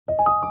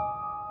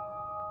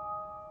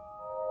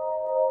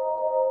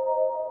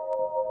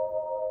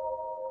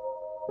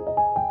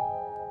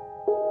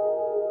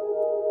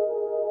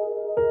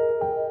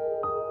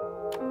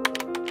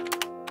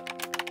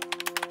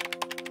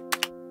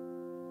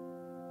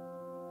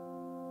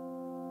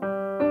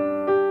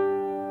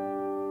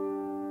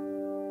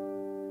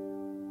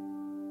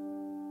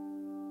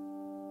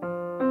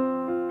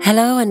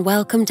Hello and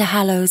welcome to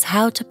Hallow's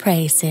How to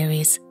Pray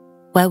series,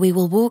 where we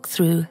will walk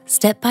through,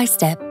 step by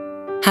step,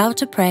 how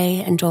to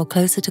pray and draw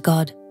closer to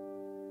God.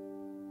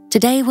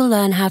 Today we'll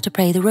learn how to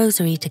pray the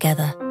Rosary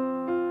together.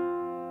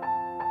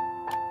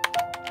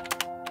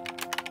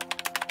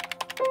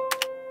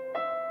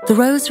 The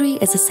Rosary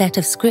is a set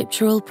of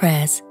scriptural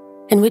prayers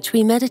in which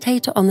we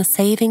meditate on the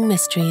saving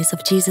mysteries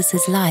of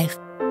Jesus' life,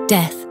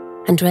 death,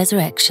 and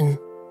resurrection.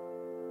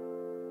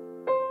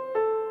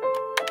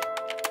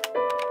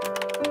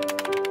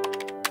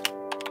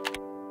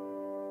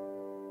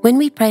 When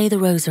we pray the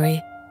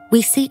Rosary,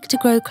 we seek to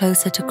grow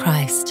closer to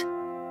Christ.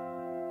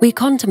 We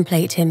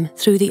contemplate him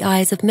through the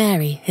eyes of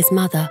Mary, his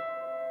mother,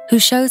 who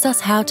shows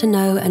us how to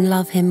know and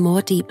love him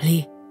more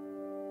deeply.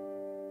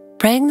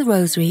 Praying the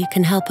Rosary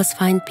can help us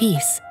find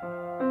peace,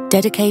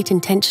 dedicate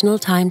intentional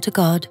time to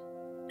God,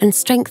 and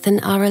strengthen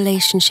our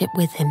relationship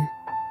with him.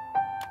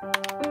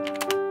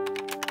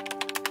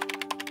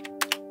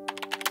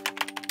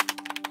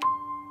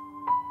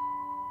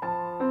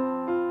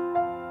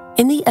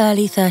 In the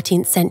early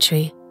 13th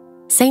century,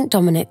 Saint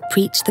Dominic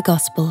preached the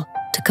gospel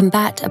to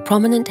combat a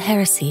prominent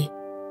heresy,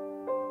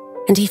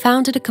 and he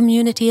founded a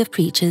community of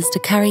preachers to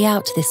carry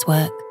out this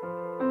work.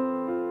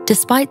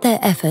 Despite their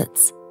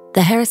efforts,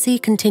 the heresy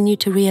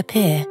continued to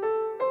reappear,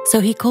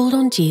 so he called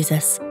on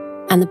Jesus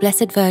and the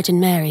Blessed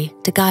Virgin Mary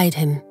to guide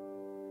him.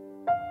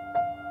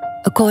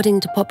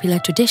 According to popular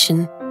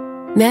tradition,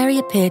 Mary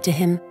appeared to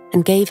him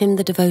and gave him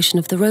the devotion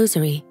of the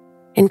Rosary,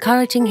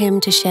 encouraging him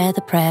to share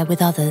the prayer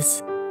with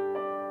others.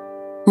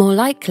 More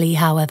likely,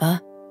 however,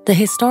 the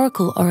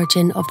historical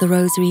origin of the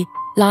Rosary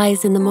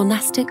lies in the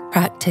monastic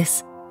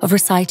practice of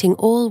reciting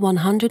all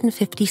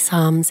 150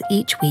 psalms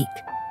each week,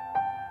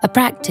 a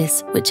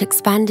practice which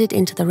expanded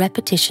into the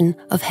repetition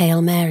of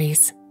Hail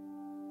Marys.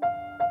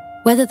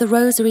 Whether the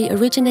Rosary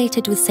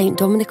originated with Saint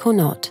Dominic or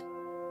not,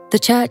 the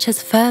Church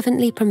has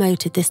fervently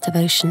promoted this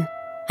devotion,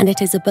 and it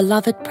is a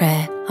beloved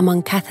prayer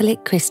among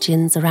Catholic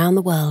Christians around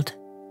the world.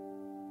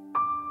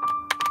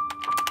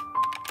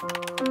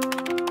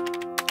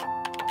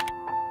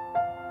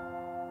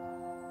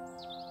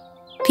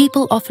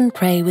 People often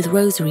pray with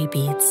rosary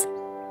beads.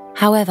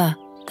 However,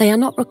 they are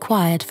not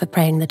required for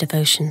praying the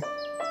devotion.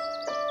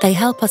 They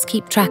help us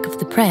keep track of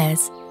the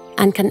prayers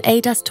and can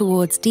aid us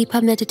towards deeper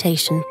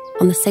meditation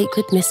on the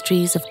sacred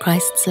mysteries of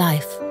Christ's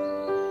life.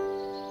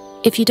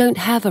 If you don't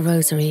have a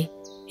rosary,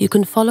 you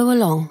can follow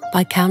along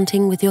by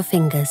counting with your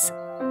fingers.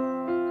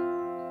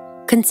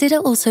 Consider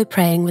also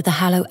praying with the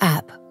Hallow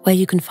app, where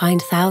you can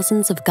find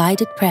thousands of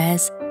guided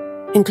prayers,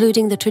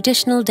 including the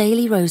traditional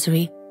daily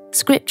rosary,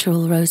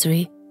 scriptural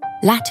rosary,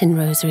 Latin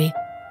Rosary,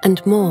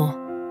 and more.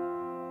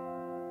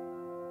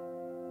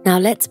 Now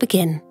let's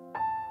begin.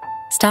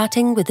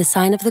 Starting with the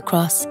sign of the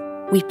cross,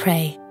 we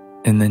pray.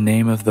 In the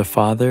name of the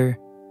Father,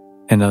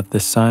 and of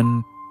the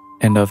Son,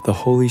 and of the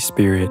Holy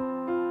Spirit.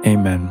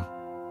 Amen.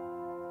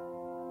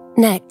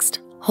 Next,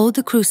 hold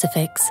the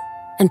crucifix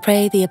and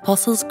pray the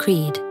Apostles'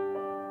 Creed.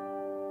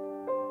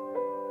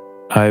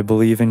 I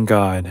believe in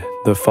God,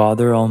 the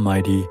Father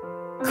Almighty,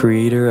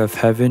 creator of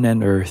heaven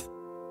and earth,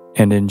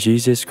 and in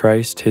Jesus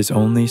Christ, his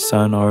only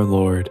Son, our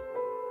Lord,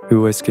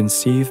 who was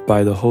conceived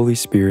by the Holy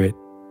Spirit,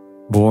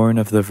 born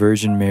of the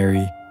Virgin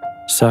Mary,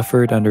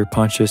 suffered under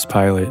Pontius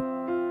Pilate,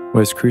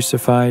 was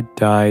crucified,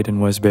 died,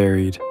 and was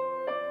buried.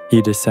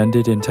 He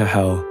descended into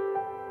hell.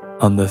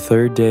 On the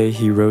third day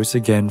he rose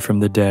again from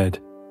the dead.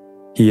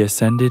 He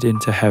ascended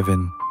into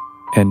heaven,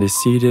 and is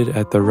seated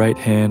at the right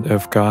hand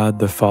of God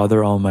the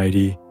Father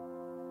Almighty.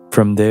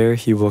 From there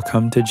he will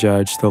come to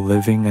judge the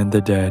living and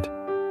the dead.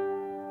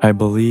 I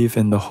believe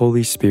in the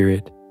Holy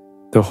Spirit,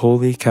 the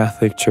Holy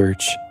Catholic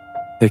Church,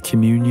 the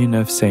communion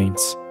of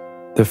saints,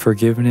 the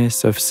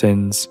forgiveness of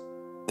sins,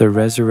 the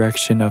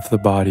resurrection of the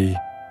body,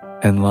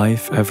 and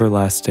life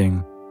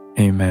everlasting.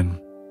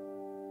 Amen.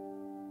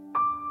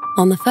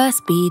 On the first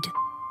bead,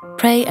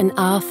 pray an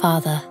Our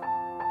Father.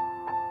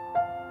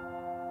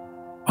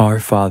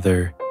 Our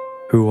Father,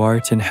 who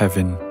art in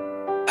heaven,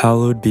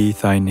 hallowed be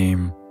thy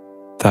name.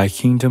 Thy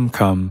kingdom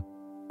come,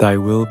 thy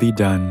will be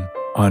done,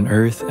 on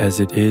earth as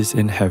it is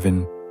in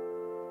heaven.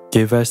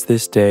 Give us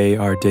this day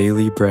our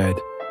daily bread,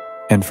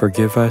 and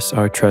forgive us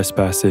our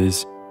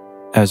trespasses,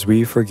 as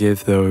we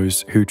forgive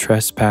those who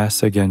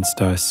trespass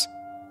against us.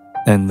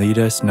 And lead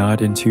us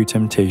not into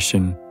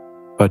temptation,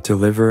 but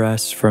deliver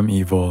us from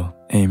evil.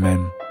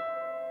 Amen.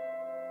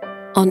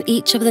 On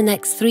each of the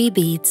next 3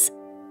 beads,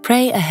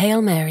 pray a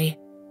Hail Mary,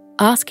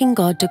 asking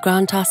God to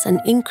grant us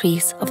an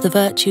increase of the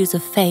virtues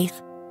of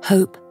faith,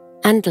 hope,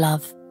 and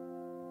love.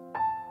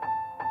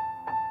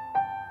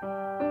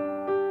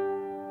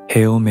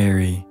 Hail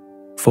Mary,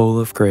 full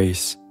of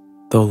grace,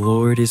 the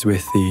Lord is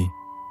with thee.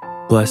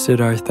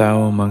 Blessed art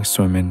thou amongst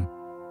women,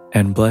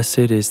 and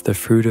blessed is the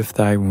fruit of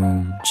thy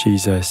womb,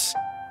 Jesus.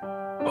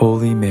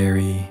 Holy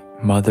Mary,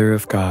 Mother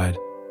of God,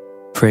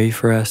 pray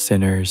for us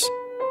sinners,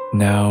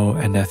 now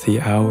and at the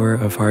hour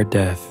of our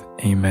death.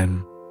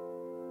 Amen.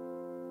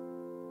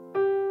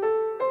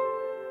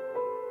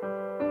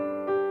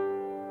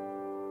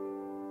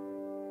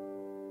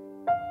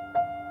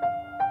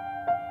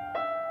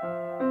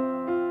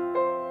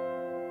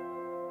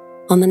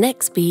 On the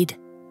next bead,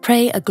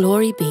 pray a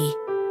Glory Be,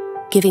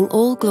 giving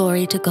all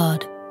glory to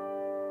God.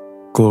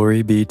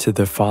 Glory be to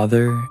the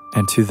Father,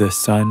 and to the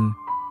Son,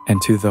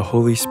 and to the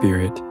Holy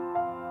Spirit,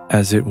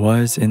 as it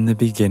was in the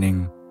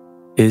beginning,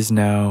 is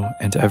now,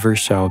 and ever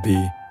shall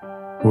be,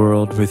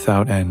 world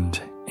without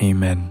end.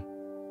 Amen.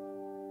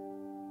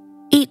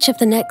 Each of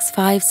the next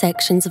 5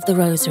 sections of the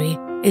Rosary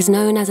is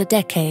known as a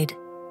decade.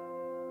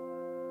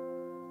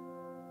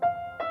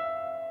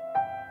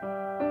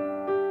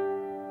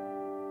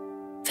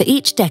 For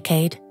each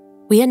decade,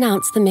 we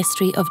announce the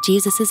mystery of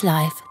Jesus'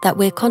 life that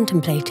we're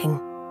contemplating.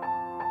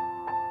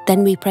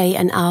 Then we pray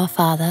an Our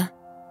Father,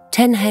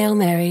 10 Hail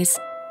Marys,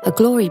 a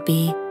Glory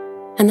Be,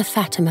 and the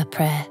Fatima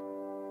prayer.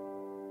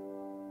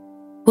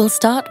 We'll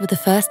start with the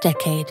first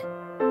decade.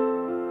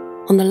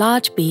 On the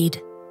large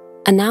bead,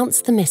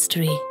 announce the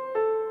mystery.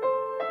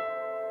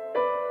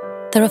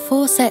 There are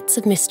 4 sets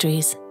of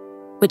mysteries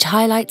which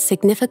highlight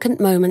significant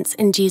moments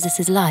in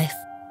Jesus' life: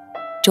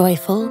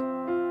 joyful,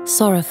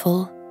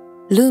 sorrowful,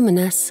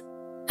 luminous,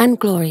 and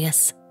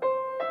glorious.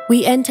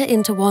 We enter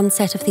into one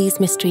set of these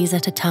mysteries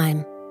at a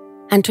time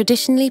and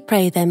traditionally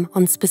pray them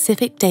on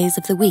specific days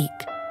of the week,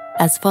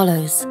 as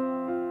follows.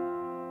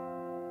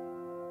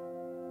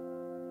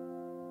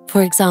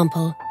 For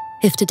example,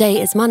 if today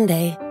is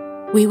Monday,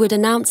 we would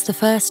announce the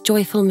first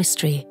joyful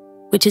mystery,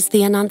 which is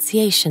the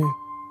Annunciation,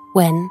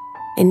 when,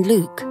 in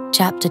Luke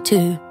chapter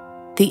 2,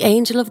 the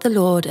angel of the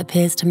Lord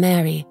appears to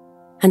Mary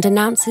and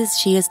announces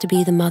she is to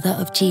be the mother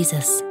of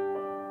Jesus.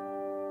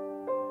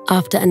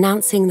 After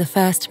announcing the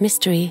first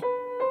mystery,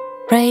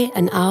 pray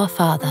an Our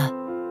Father.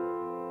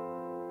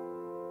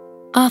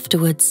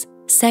 Afterwards,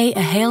 say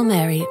a Hail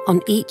Mary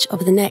on each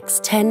of the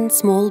next 10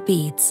 small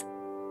beads,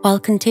 while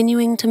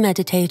continuing to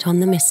meditate on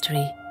the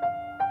mystery.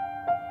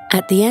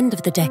 At the end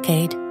of the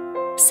decade,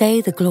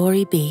 say the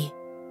Glory Be.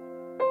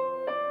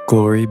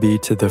 Glory be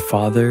to the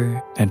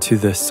Father, and to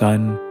the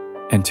Son,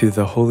 and to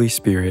the Holy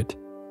Spirit,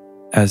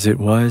 as it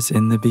was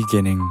in the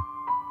beginning,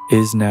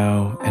 is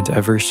now, and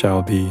ever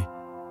shall be,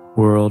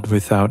 world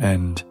without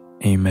end.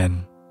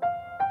 Amen.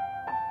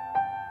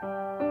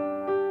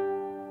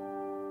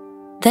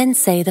 Then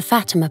say the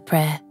Fatima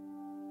prayer.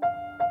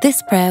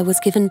 This prayer was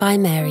given by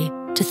Mary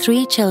to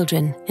 3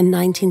 children in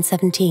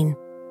 1917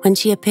 when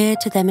she appeared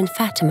to them in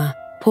Fatima,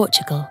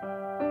 Portugal.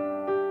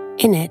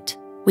 In it,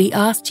 we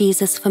ask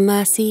Jesus for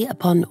mercy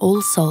upon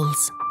all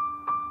souls.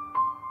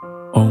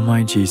 O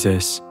my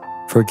Jesus,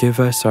 forgive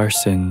us our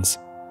sins,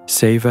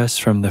 save us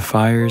from the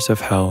fires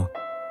of hell,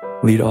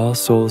 lead all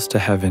souls to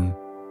heaven,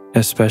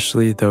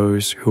 especially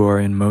those who are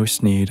in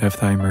most need of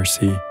thy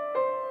mercy.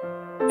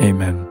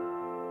 Amen.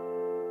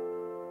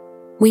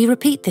 We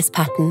repeat this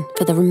pattern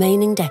for the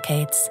remaining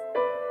decades.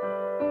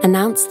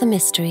 Announce the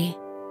mystery,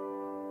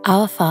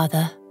 Our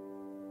Father,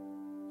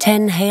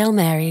 10 Hail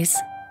Marys,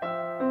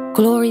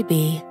 Glory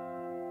Be,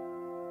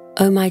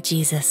 O my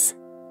Jesus,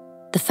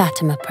 the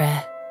Fatima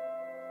prayer.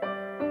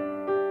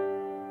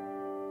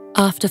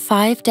 After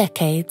 5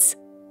 decades,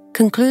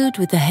 conclude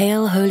with the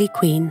Hail Holy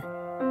Queen,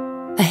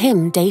 a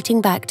hymn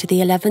dating back to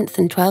the 11th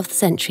and 12th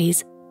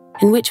centuries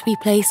in which we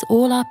place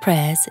all our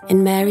prayers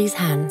in Mary's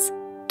hands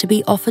to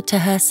be offered to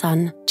her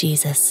Son,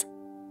 Jesus.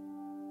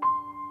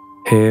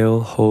 Hail,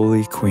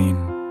 Holy Queen,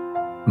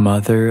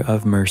 Mother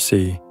of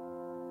Mercy,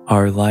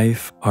 our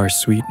life, our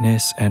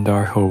sweetness, and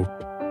our hope.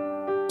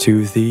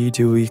 To thee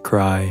do we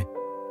cry,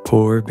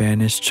 poor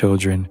banished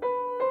children.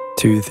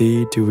 To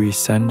thee do we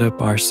send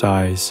up our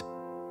sighs,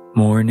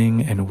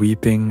 mourning and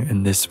weeping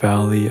in this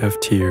valley of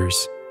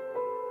tears.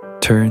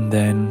 Turn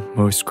then,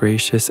 most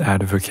gracious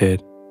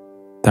Advocate,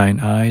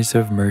 thine eyes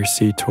of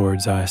mercy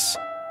towards us,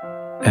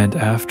 and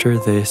after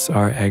this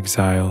our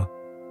exile,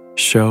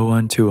 show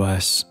unto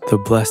us the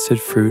blessed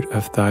fruit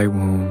of thy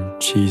womb,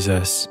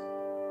 Jesus.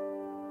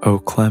 O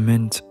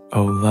clement,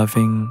 O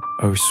loving,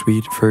 O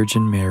sweet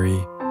Virgin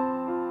Mary,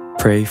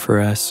 pray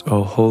for us,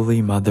 O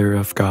Holy Mother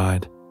of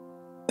God,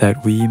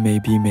 that we may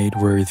be made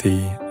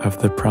worthy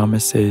of the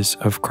promises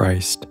of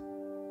Christ.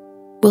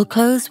 We'll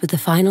close with the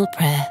final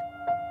prayer.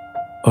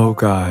 O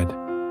God,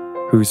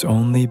 whose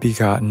only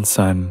begotten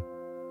Son,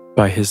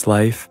 by his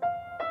life,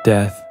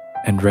 death,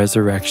 and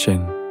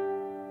resurrection,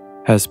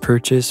 has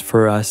purchased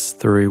for us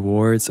the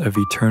rewards of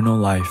eternal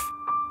life,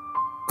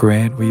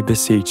 grant, we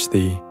beseech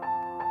thee,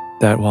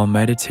 that while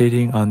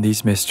meditating on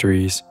these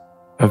mysteries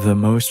of the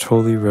Most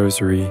Holy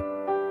Rosary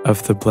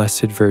of the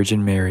Blessed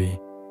Virgin Mary,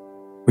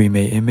 we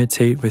may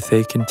imitate what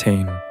they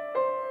contain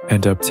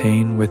and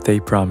obtain what they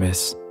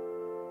promise,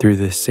 through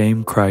the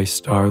same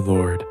Christ our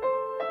Lord.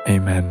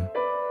 Amen.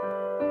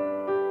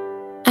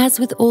 As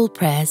with all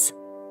prayers,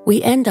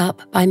 we end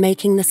up by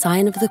making the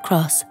sign of the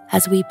cross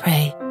as we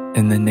pray.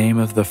 In the name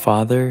of the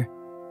Father,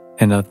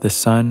 and of the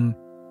Son,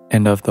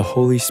 and of the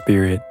Holy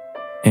Spirit.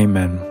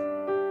 Amen.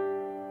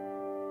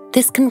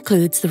 This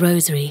concludes the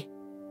Rosary.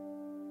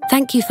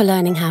 Thank you for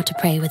learning how to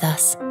pray with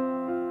us.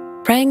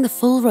 Praying the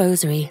full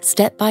Rosary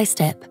step by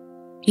step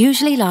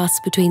usually lasts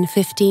between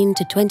 15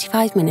 to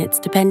 25 minutes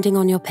depending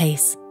on your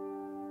pace.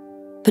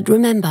 But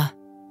remember,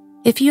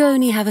 if you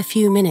only have a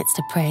few minutes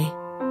to pray,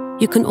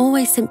 you can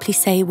always simply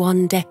say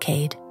one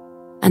decade,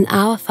 an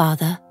Our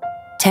Father,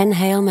 10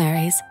 Hail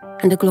Marys,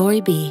 and a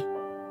Glory Be.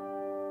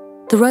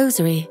 The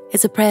Rosary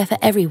is a prayer for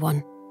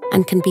everyone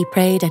and can be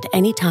prayed at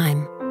any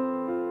time.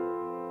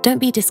 Don't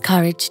be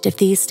discouraged if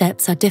these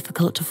steps are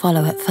difficult to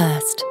follow at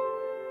first.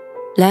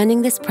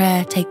 Learning this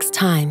prayer takes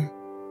time.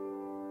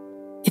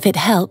 If it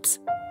helps,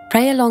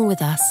 pray along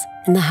with us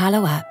in the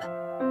Hallow app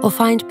or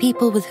find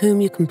people with whom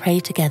you can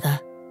pray together.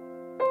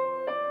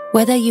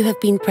 Whether you have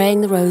been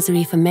praying the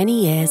Rosary for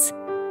many years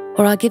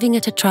or are giving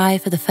it a try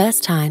for the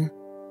first time,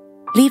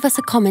 leave us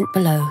a comment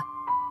below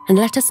and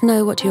let us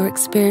know what your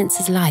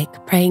experience is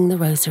like praying the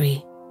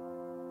Rosary.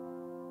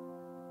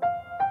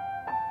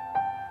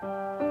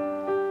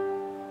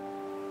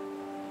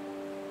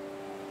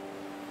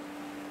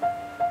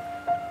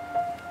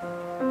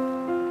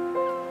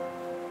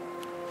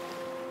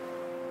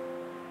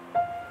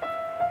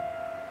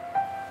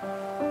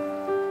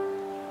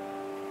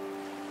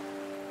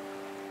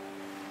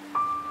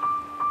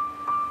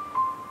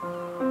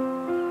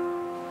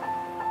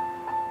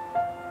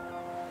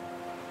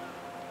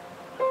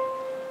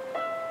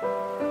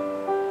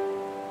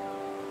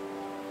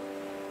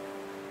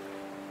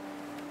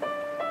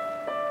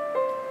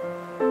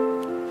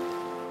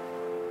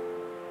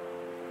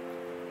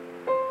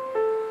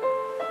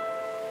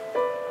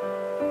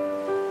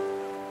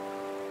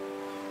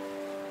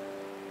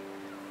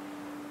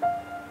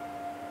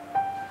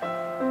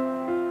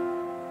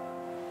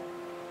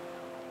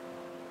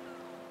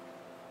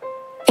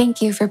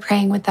 Thank you for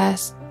praying with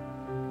us.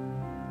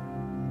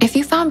 If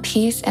you found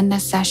peace in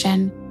this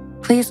session,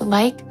 please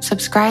like,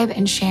 subscribe,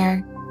 and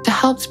share to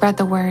help spread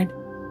the word.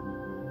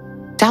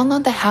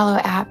 Download the Hallow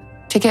app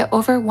to get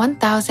over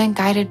 1,000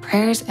 guided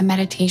prayers and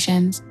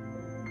meditations,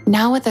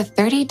 now with a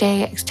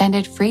 30-day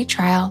extended free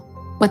trial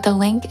with the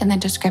link in the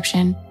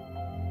description.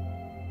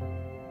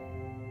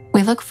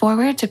 We look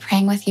forward to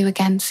praying with you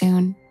again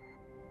soon.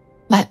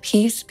 Let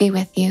peace be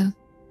with you.